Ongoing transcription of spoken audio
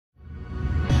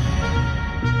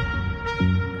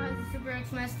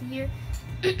here.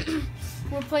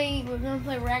 We're gonna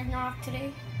play Ragnarok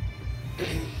today.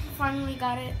 Finally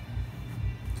got it.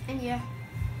 And yeah.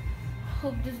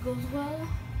 Hope this goes well.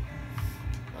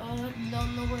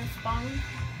 Don't know where to spawn.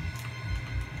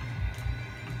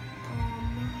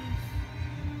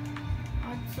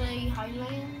 I'd say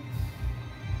Highlands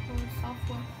or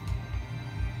Southwest.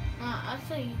 I'd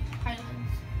say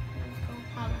Highlands. Let's go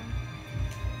Highlands.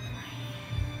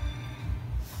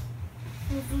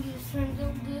 Hopefully this turns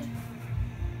out good.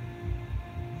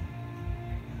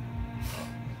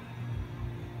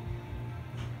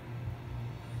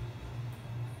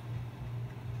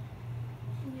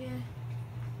 Yeah.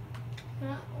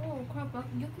 Oh crap!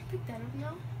 You can pick that up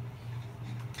now.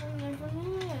 I never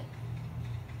knew that.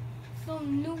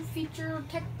 Some new feature,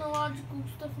 technological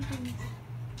stuff we can.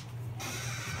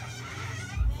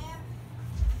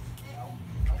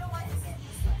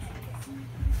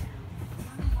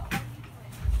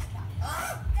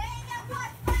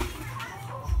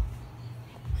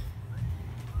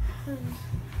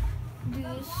 Do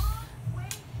this.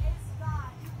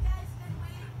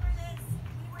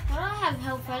 I don't have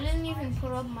health. I didn't even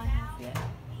put up my health yet.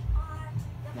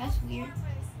 That's weird.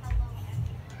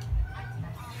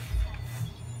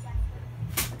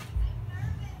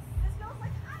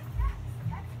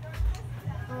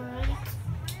 Alright.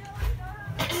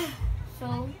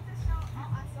 So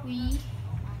we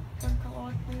can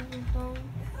collect moving down.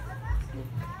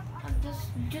 This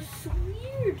just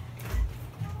weird.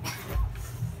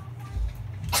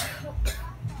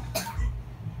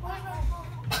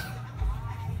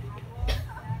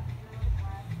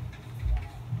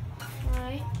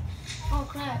 Alright. Oh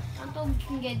crap, I thought we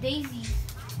can get daisies.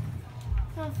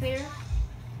 Not fair.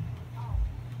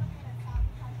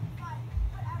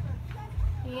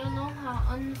 You don't know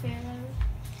how unfair that is.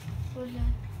 What was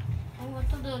that? Oh, I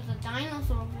thought there was a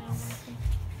dinosaur over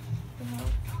there.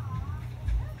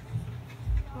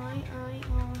 Alright,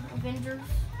 Avengers.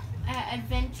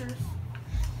 Adventures.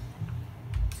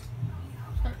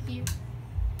 Start here.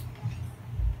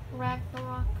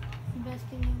 Ragnarok. Best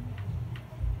thing ever.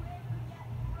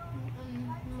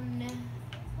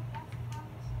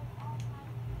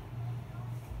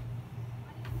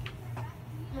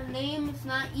 My name is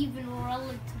not even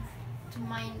relative to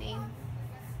my name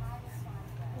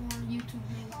or YouTube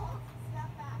name.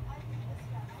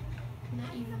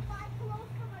 Not even.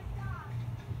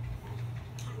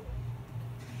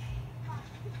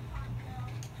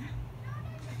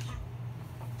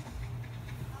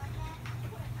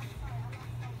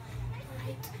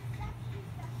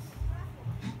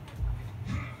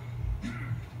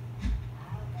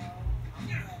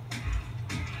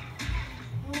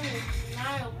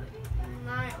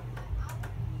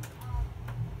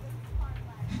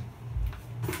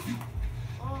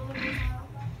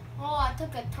 I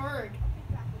took a turd.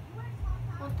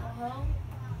 What the hell?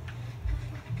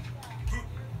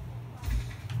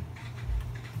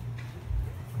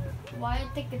 Why I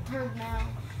take a turd now?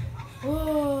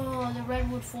 Oh, the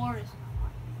redwood forest.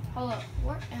 Hold up,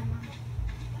 where am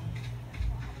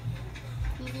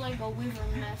I? Looks like a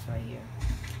wyvern mess right here.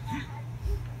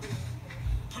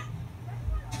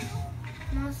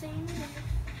 Not saying that.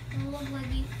 It looks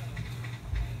like it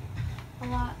a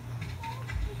lot.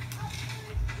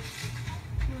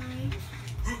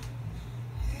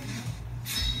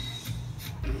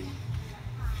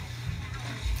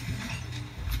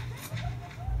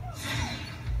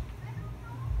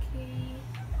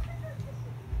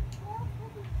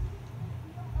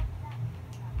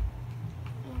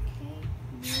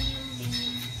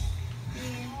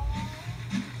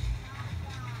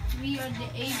 We are the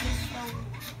Aegis Stone.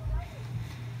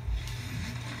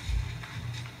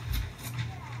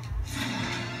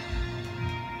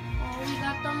 Oh, we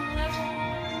got them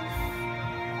levels.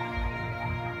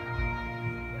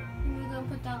 We're gonna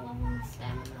put that level in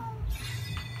stamina.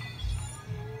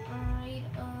 Alright,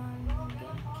 we're gonna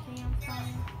get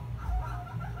campfire.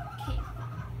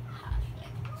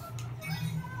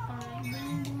 Alright,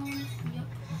 boom, boom. Yep.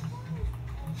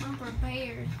 I'm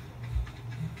prepared.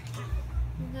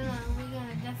 We're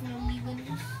gonna definitely win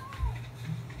this.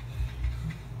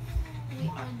 We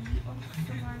are the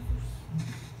survivors.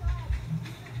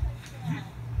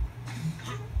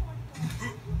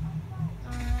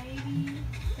 Alrighty.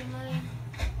 Can I?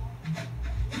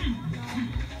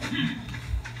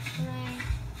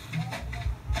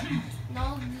 No. No,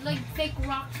 like fake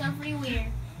rocks everywhere.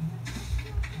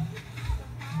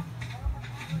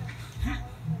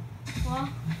 Well,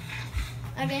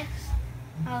 I guess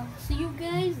I'll see you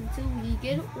guys until we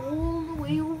get all the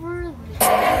way over there.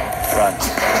 Run.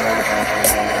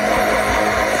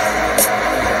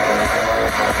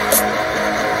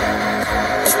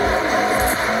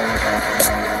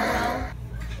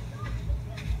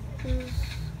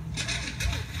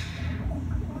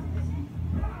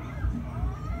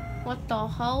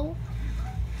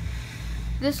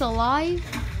 this alive?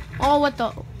 Oh, what the?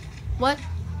 What?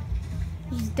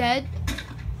 He's dead?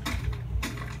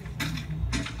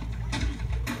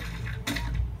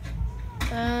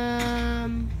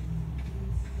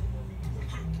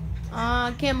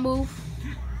 I can't move.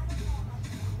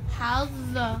 How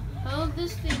the hell is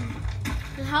this thing?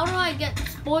 And how do I get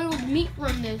spoiled meat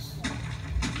from this?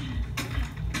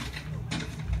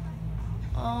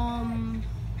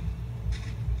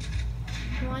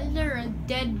 Why is there a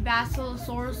dead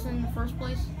Basilosaurus in the first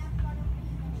place?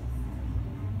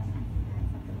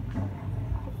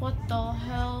 What the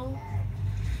hell?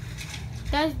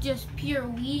 That's just pure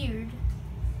weird.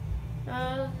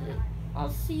 I'll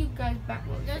see you guys back.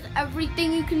 There's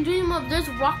everything you can dream of. There's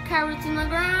rock carrots in the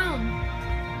ground.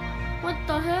 What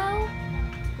the hell?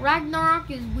 Ragnarok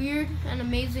is weird and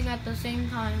amazing at the same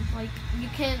time. Like, you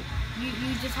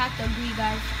just have to agree,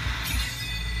 guys.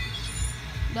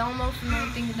 The almost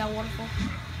another thing is that waterfall.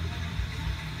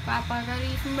 Crap, I gotta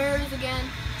eat some berries again.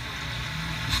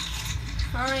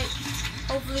 Alright,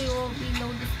 hopefully there will be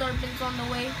no disturbance on the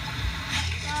way.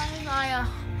 Guys, I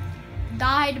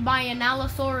died by an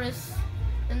Allosaurus,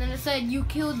 and then it said you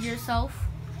killed yourself.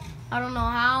 I don't know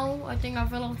how. I think I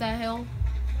fell off that hill.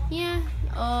 Yeah,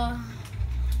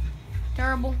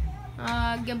 terrible.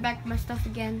 Get back my stuff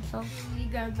again, so we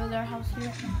gotta build our house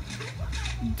here.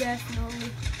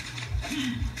 Definitely.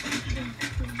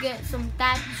 Let's get some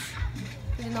thatch.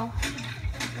 You know,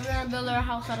 we're gonna build our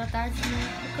house out of thatch, you know,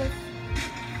 because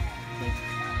like,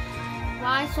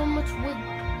 why so much wood?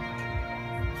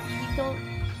 We don't.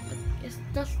 It's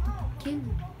just the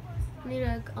beginning. We need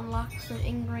to unlock some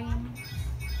engrams.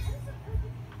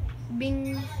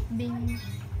 Bing, bing.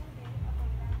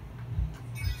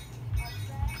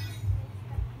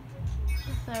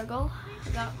 There we go. I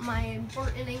got my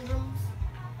important engrams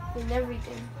and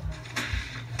everything.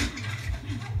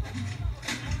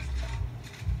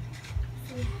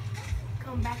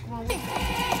 Come back one way.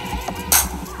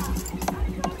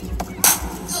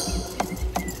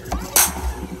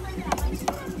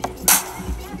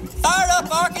 Fired up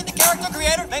Arkin, the character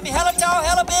creator, made me hella tall,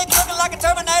 hella big, looking like a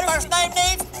Terminator. First name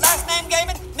Needs, last name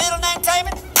Gaming, middle name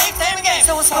Taming, deep Taming Game.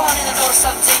 So it's spawn in the north,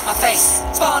 something's eating my face.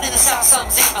 Spawn in the south,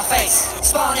 something's eating my face.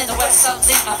 Spawn in the west, something's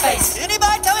eating my face.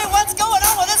 Anybody tell me what's going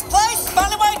on with this place?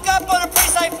 Finally wake up on a pretty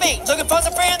safe beat, looking for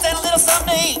some friends and a little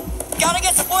something to eat. Gotta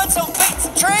get some wood, some feet,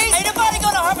 some trees. Ain't nobody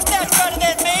gonna harvest that better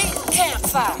than me.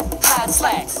 Campfire, hot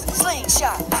slacks,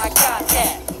 slingshot, I got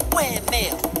that.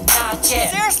 Windmill, not yet.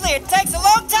 Seriously, it takes a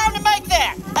long time to make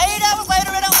that. 8 hours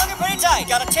later, and I'm looking pretty tight.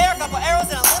 Got a chair, a couple arrows,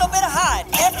 and a little bit of hide.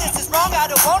 If this is wrong, I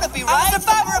don't want to be right. I'm a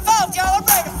survivor of all, y'all. I'm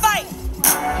ready to fight.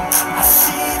 I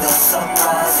see the sun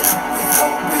rising, with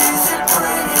hope is it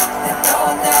bringing, and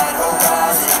on that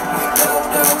horizon, with no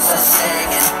notes are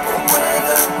singing. But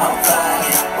whether I'm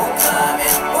flying, or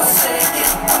climbing, or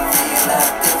sinking, I feel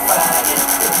like defying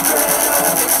the threat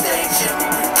of extinction.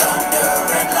 With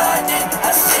thunder and lightning,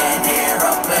 I stand here,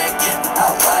 I'm blinking.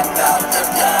 I'll wipe out the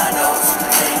dinos,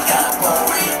 think I'm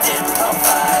overeating. I'm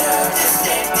fighter,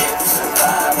 distinctive,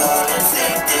 survival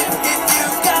instinctive. If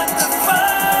you've got the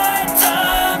fight,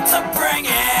 time to bring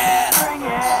it.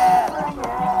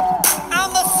 I'm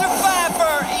the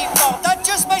survivor, evolved. I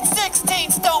just made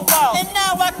 16 stone walls, and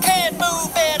now I can't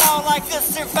move at all like the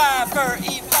survivor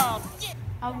evolved.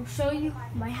 I will show you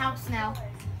my house now.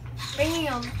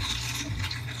 Bam!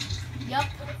 Yup.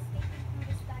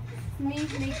 Me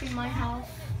making my house.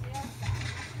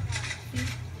 See?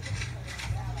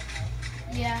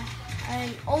 Yeah,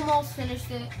 I almost finished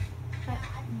it.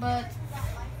 But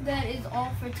that is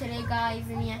all for today, guys.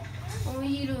 And yeah, I want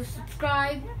you to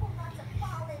subscribe,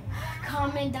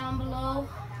 comment down below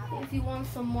if you want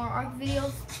some more ARK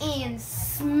videos, and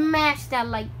smash that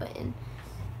like button.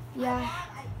 Yeah,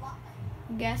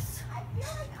 guess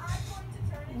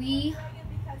we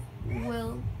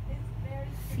will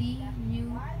see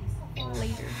you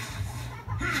later.